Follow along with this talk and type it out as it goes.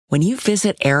When you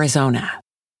visit Arizona,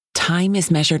 time is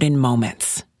measured in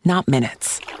moments, not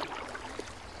minutes.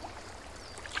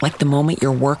 Like the moment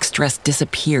your work stress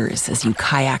disappears as you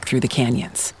kayak through the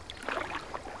canyons.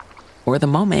 Or the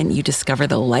moment you discover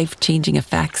the life-changing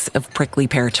effects of prickly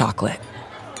pear chocolate.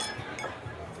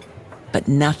 But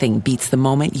nothing beats the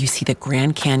moment you see the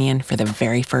Grand Canyon for the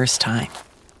very first time.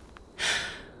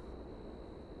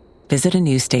 Visit a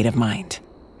new state of mind.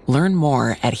 Learn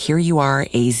more at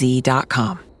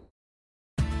hereyouareaz.com.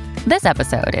 This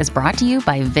episode is brought to you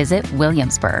by Visit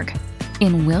Williamsburg.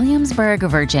 In Williamsburg,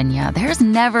 Virginia, there's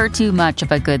never too much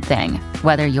of a good thing.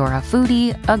 Whether you're a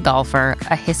foodie, a golfer,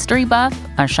 a history buff,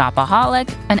 a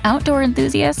shopaholic, an outdoor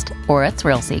enthusiast, or a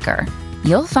thrill seeker,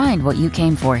 you'll find what you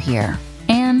came for here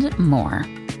and more.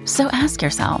 So ask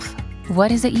yourself,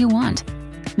 what is it you want?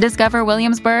 Discover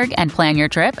Williamsburg and plan your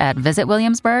trip at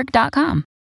visitwilliamsburg.com.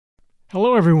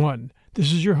 Hello, everyone.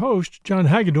 This is your host, John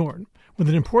Hagedorn, with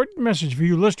an important message for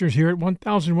you listeners here at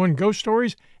 1001 Ghost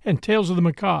Stories and Tales of the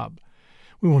Macabre.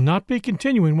 We will not be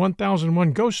continuing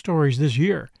 1001 Ghost Stories this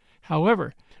year.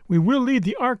 However, we will leave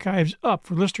the archives up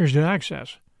for listeners to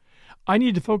access. I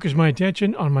need to focus my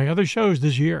attention on my other shows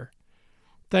this year.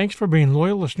 Thanks for being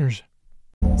loyal listeners.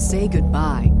 Say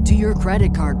goodbye to your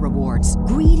credit card rewards.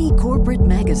 Greedy corporate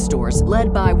mega stores,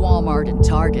 led by Walmart and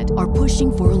Target, are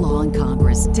pushing for a law in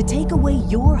Congress to take away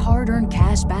your hard-earned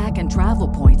cash back and travel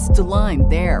points to line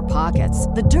their pockets.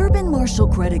 The Durbin-Marshall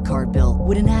credit card bill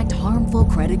would enact harmful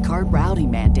credit card routing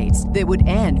mandates that would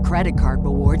end credit card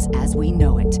rewards as we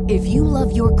know it. If you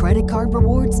love your credit card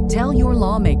rewards, tell your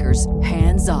lawmakers,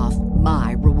 hands off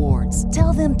my rewards.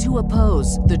 Tell them to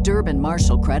oppose the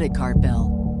Durbin-Marshall credit card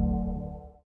bill.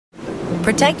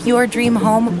 Protect your dream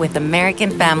home with American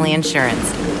Family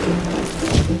Insurance.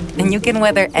 And you can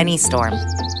weather any storm.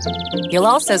 You'll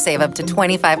also save up to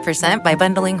 25% by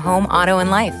bundling home, auto, and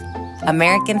life.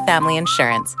 American Family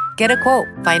Insurance. Get a quote.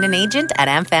 Find an agent at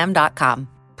amfam.com.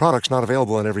 Products not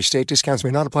available in every state. Discounts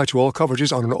may not apply to all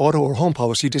coverages on an auto or home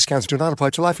policy. Discounts do not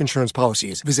apply to life insurance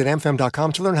policies. Visit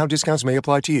amfam.com to learn how discounts may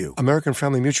apply to you. American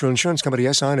Family Mutual Insurance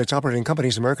Company, SI, and its operating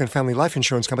companies, American Family Life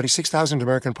Insurance Company, 6000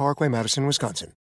 American Parkway, Madison, Wisconsin.